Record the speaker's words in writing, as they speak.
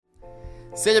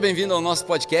Seja bem-vindo ao nosso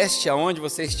podcast, aonde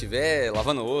você estiver,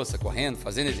 lavando louça, correndo,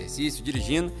 fazendo exercício,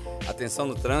 dirigindo, atenção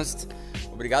no trânsito.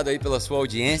 Obrigado aí pela sua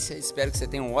audiência, espero que você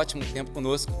tenha um ótimo tempo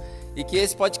conosco e que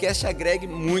esse podcast agregue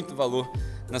muito valor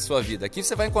na sua vida. Aqui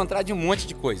você vai encontrar de um monte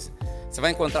de coisa. Você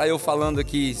vai encontrar eu falando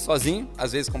aqui sozinho,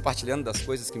 às vezes compartilhando das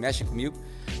coisas que mexem comigo.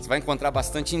 Você vai encontrar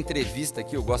bastante entrevista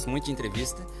aqui, eu gosto muito de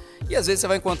entrevista. E às vezes você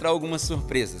vai encontrar algumas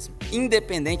surpresas.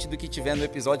 Independente do que tiver no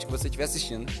episódio que você estiver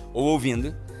assistindo ou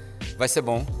ouvindo, vai ser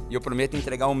bom e eu prometo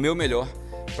entregar o meu melhor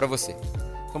para você.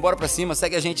 Então bora para cima,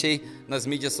 segue a gente aí nas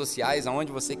mídias sociais,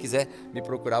 aonde você quiser me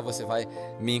procurar, você vai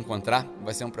me encontrar.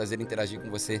 Vai ser um prazer interagir com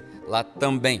você lá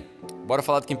também. Bora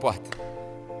falar do que importa.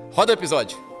 Roda o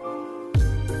episódio.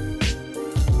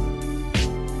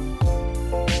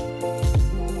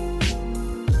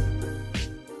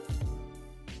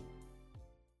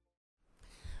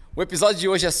 O episódio de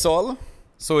hoje é solo.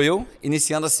 Sou eu,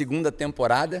 iniciando a segunda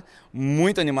temporada,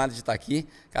 muito animado de estar aqui.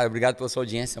 Cara, obrigado pela sua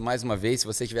audiência mais uma vez. Se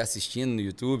você estiver assistindo no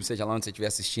YouTube, seja lá onde você estiver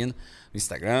assistindo, no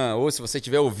Instagram, ou se você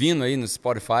estiver ouvindo aí no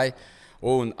Spotify,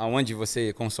 ou aonde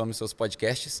você consome os seus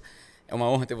podcasts, é uma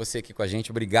honra ter você aqui com a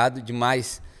gente. Obrigado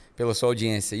demais pela sua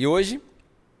audiência. E hoje,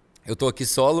 eu estou aqui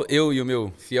solo, eu e o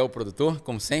meu fiel produtor,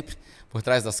 como sempre, por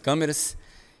trás das câmeras.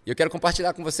 E eu quero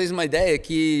compartilhar com vocês uma ideia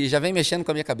que já vem mexendo com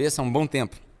a minha cabeça há um bom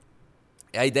tempo.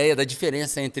 É a ideia da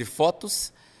diferença entre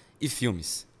fotos e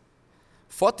filmes.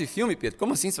 Foto e filme, Pedro?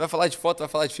 Como assim? Você vai falar de foto, vai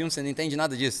falar de filme, você não entende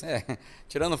nada disso?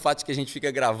 Tirando o fato de que a gente fica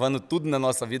gravando tudo na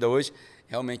nossa vida hoje,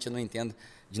 realmente eu não entendo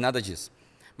de nada disso.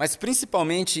 Mas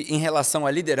principalmente em relação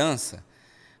à liderança,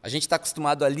 a gente está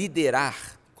acostumado a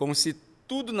liderar como se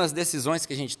tudo nas decisões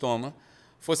que a gente toma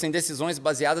fossem decisões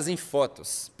baseadas em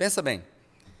fotos. Pensa bem.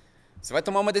 Você vai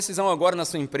tomar uma decisão agora na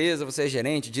sua empresa, você é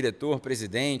gerente, diretor,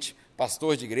 presidente,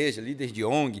 pastor de igreja, líder de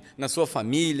ONG, na sua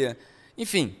família,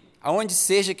 enfim, aonde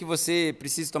seja que você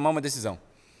precise tomar uma decisão.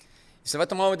 Você vai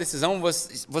tomar uma decisão,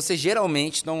 você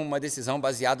geralmente toma uma decisão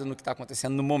baseada no que está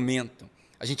acontecendo no momento.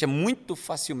 A gente é muito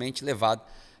facilmente levado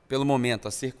pelo momento,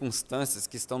 as circunstâncias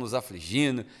que estão nos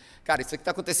afligindo. Cara, isso aqui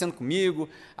está acontecendo comigo,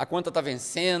 a conta está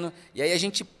vencendo, e aí a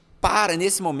gente para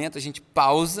nesse momento, a gente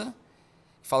pausa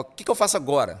e fala, o que eu faço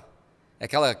agora? É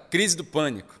aquela crise do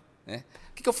pânico, né?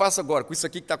 O que eu faço agora com isso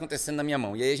aqui que está acontecendo na minha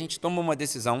mão? E aí a gente toma uma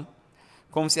decisão,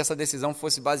 como se essa decisão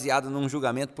fosse baseada num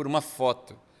julgamento por uma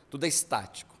foto. Tudo é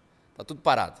estático, está tudo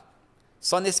parado,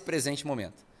 só nesse presente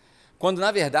momento. Quando,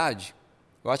 na verdade,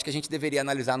 eu acho que a gente deveria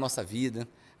analisar a nossa vida,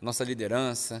 a nossa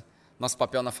liderança, nosso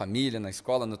papel na família, na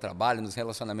escola, no trabalho, nos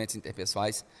relacionamentos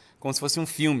interpessoais, como se fosse um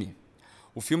filme.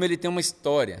 O filme ele tem uma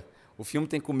história, o filme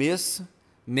tem começo,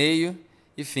 meio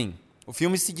e fim. O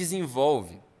filme se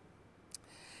desenvolve.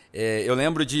 Eu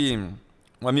lembro de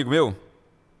um amigo meu,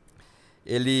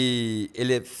 ele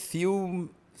é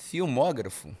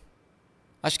filmógrafo,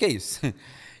 acho que é isso.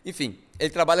 Enfim, ele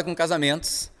trabalha com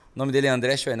casamentos, o nome dele é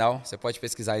André Schoenal, você pode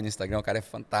pesquisar aí no Instagram, o cara é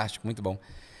fantástico, muito bom.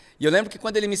 E eu lembro que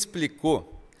quando ele me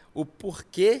explicou o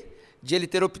porquê de ele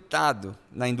ter optado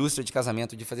na indústria de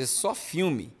casamento de fazer só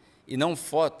filme e não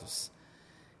fotos,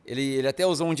 ele até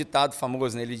usou um ditado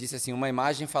famoso, né? Ele disse assim, uma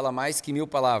imagem fala mais que 1000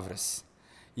 palavras,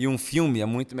 e um filme é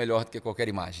muito melhor do que qualquer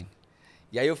imagem.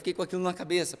 E aí eu fiquei com aquilo na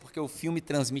cabeça, porque o filme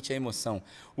transmite a emoção.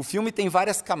 O filme tem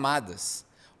várias camadas,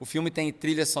 o filme tem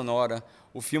trilha sonora,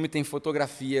 o filme tem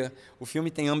fotografia, o filme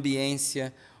tem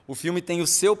ambiência, o filme tem o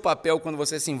seu papel quando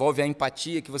você se envolve, a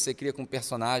empatia que você cria com o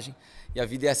personagem, e a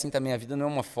vida é assim também, a vida não é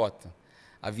uma foto,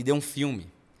 a vida é um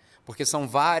filme, porque são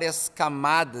várias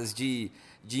camadas de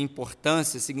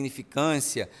importância,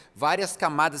 significância, várias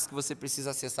camadas que você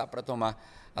precisa acessar para tomar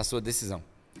a sua decisão.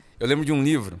 Eu lembro de um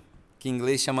livro que em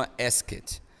inglês chama Ask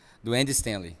It, do Andy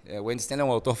Stanley. O Andy Stanley é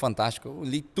um autor fantástico, eu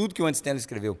li tudo que o Andy Stanley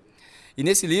escreveu. E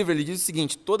nesse livro ele diz o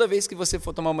seguinte, toda vez que você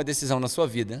for tomar uma decisão na sua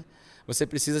vida, você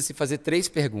precisa se fazer 3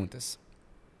 perguntas.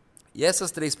 E essas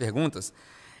 3 perguntas,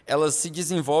 elas se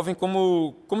desenvolvem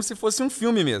como se fosse um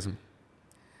filme mesmo.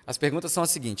 As perguntas são as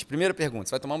seguintes. Primeira pergunta,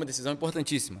 você vai tomar uma decisão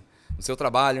importantíssima no seu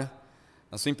trabalho,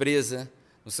 na sua empresa,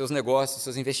 nos seus negócios, nos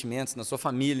seus investimentos, na sua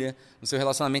família, no seu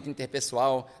relacionamento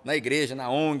interpessoal, na igreja, na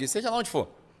ONG, seja lá onde for.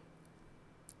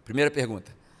 Primeira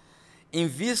pergunta. Em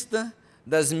vista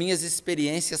das minhas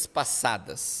experiências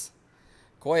passadas,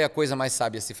 qual é a coisa mais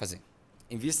sábia a se fazer?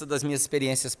 Em vista das minhas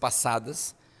experiências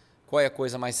passadas, qual é a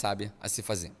coisa mais sábia a se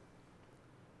fazer?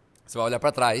 Você vai olhar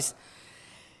para trás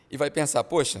e vai pensar,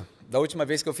 poxa, da última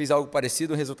vez que eu fiz algo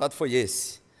parecido, o resultado foi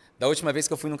esse. Da última vez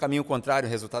que eu fui no caminho contrário,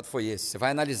 o resultado foi esse. Você vai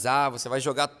analisar, você vai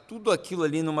jogar tudo aquilo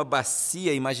ali numa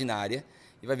bacia imaginária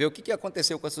e vai ver o que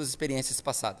aconteceu com as suas experiências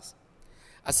passadas.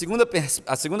 A segunda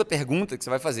pergunta que você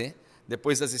vai fazer,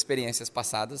 depois das experiências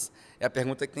passadas, é a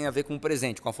pergunta que tem a ver com o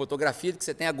presente, com a fotografia que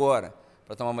você tem agora,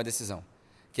 para tomar uma decisão,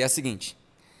 que é a seguinte: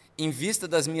 em vista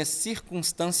das minhas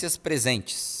circunstâncias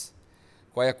presentes,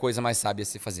 qual é a coisa mais sábia a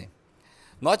se fazer?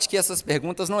 Note que essas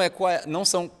perguntas não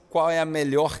são qual é a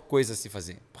melhor coisa a se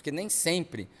fazer, porque nem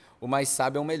sempre o mais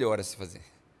sábio é o melhor a se fazer.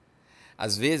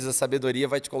 Às vezes a sabedoria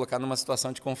vai te colocar numa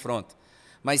situação de confronto,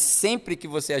 mas sempre que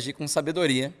você agir com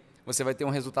sabedoria, você vai ter um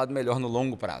resultado melhor no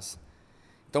longo prazo.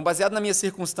 Então, baseado nas minhas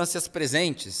circunstâncias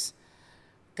presentes,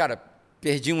 cara,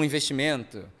 perdi um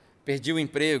investimento, perdi o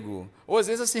emprego, ou às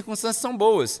vezes as circunstâncias são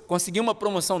boas, consegui uma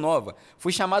promoção nova,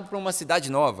 fui chamado para uma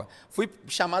cidade nova, fui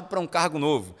chamado para um cargo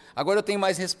novo, agora eu tenho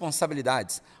mais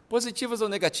responsabilidades, positivas ou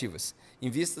negativas,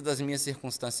 em vista das minhas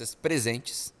circunstâncias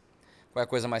presentes, qual é a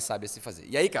coisa mais sábia a se fazer?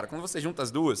 E aí, cara, quando você junta as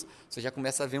duas, você já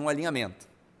começa a ver um alinhamento.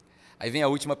 Aí vem a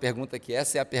última pergunta, que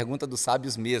essa é a pergunta dos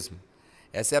sábios mesmo.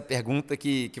 Essa é a pergunta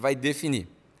que vai definir,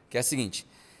 que é a seguinte: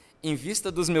 em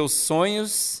vista dos meus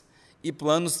sonhos e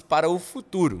planos para o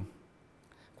futuro,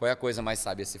 qual é a coisa mais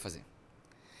sábia a se fazer?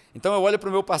 Então eu olho para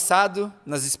o meu passado,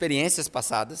 nas experiências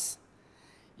passadas,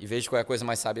 e vejo qual é a coisa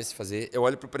mais sábia a se fazer. Eu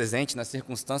olho para o presente, nas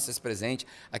circunstâncias presentes,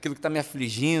 aquilo que está me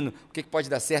afligindo, o que pode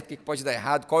dar certo, o que pode dar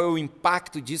errado, qual é o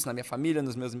impacto disso na minha família,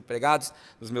 nos meus empregados,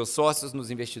 nos meus sócios,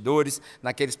 nos investidores,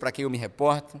 naqueles para quem eu me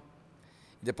reporto.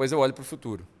 E depois eu olho para o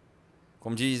futuro.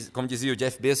 Como dizia o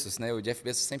Jeff Bezos, né? O Jeff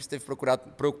Bezos sempre esteve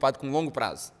preocupado com longo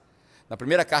prazo. Na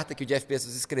primeira carta que o Jeff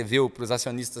Bezos escreveu para os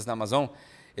acionistas da Amazon,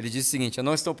 ele disse o seguinte: eu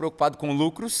não estou preocupado com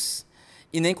lucros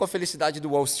e nem com a felicidade do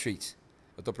Wall Street.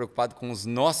 Eu estou preocupado com os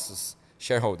nossos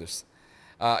stakeholders,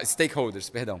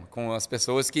 com as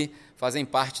pessoas que fazem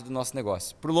parte do nosso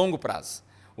negócio, para o longo prazo.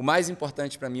 O mais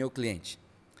importante para mim é o cliente.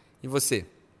 E você?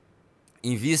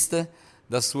 Em vista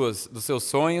dos seus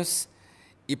sonhos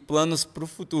e planos para o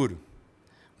futuro,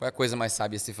 qual é a coisa mais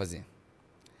sábia a se fazer?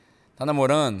 Está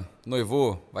namorando?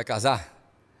 Noivou? Vai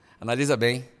casar? Analisa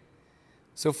bem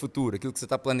o seu futuro, aquilo que você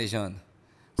está planejando.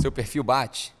 O seu perfil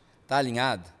bate? Está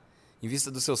alinhado? Em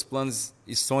vista dos seus planos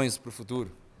e sonhos para o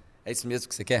futuro, é isso mesmo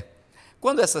que você quer?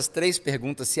 Quando essas 3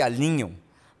 perguntas se alinham,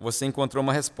 você encontrou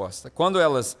uma resposta. Quando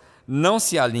elas não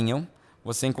se alinham,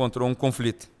 você encontrou um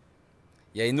conflito.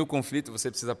 E aí no conflito você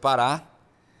precisa parar,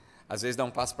 às vezes dar um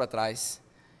passo para trás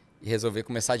e resolver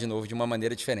começar de novo de uma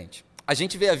maneira diferente. A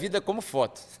gente vê a vida como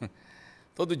foto,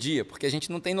 todo dia, porque a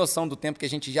gente não tem noção do tempo que a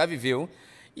gente já viveu,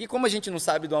 e como a gente não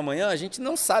sabe do amanhã, a gente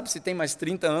não sabe se tem mais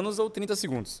 30 anos ou 30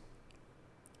 segundos.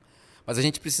 Mas a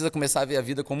gente precisa começar a ver a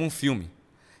vida como um filme,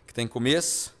 que tem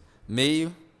começo,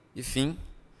 meio e fim,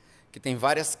 que tem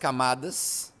várias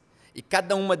camadas, e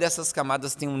cada uma dessas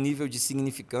camadas tem um nível de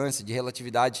significância, de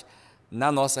relatividade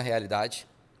na nossa realidade,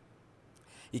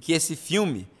 e que esse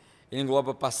filme ele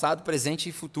engloba passado, presente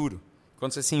e futuro.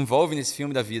 Quando você se envolve nesse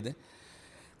filme da vida,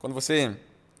 quando você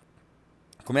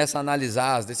começa a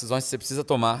analisar as decisões que você precisa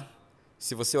tomar,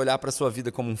 se você olhar para a sua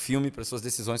vida como um filme, para as suas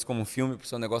decisões como um filme, para o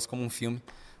seu negócio como um filme,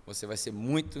 você vai ser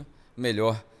muito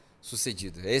melhor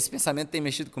sucedido. Esse pensamento tem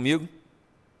mexido comigo,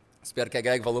 espero que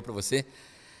agregue valor para você.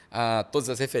 Todas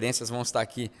as referências vão estar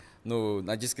aqui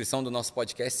na descrição do nosso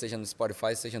podcast, seja no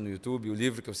Spotify, seja no YouTube, o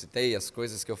livro que eu citei, as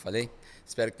coisas que eu falei.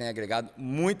 Espero que tenha agregado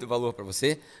muito valor para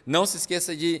você. Não se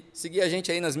esqueça de seguir a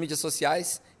gente aí nas mídias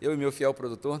sociais, eu e meu fiel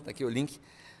produtor, está aqui o link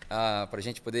para a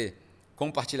gente poder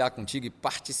compartilhar contigo e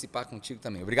participar contigo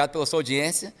também. Obrigado pela sua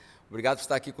audiência, obrigado por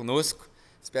estar aqui conosco.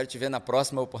 Espero te ver na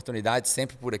próxima oportunidade,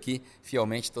 sempre por aqui,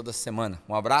 fielmente, toda semana.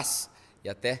 Um abraço e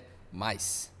até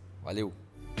mais. Valeu!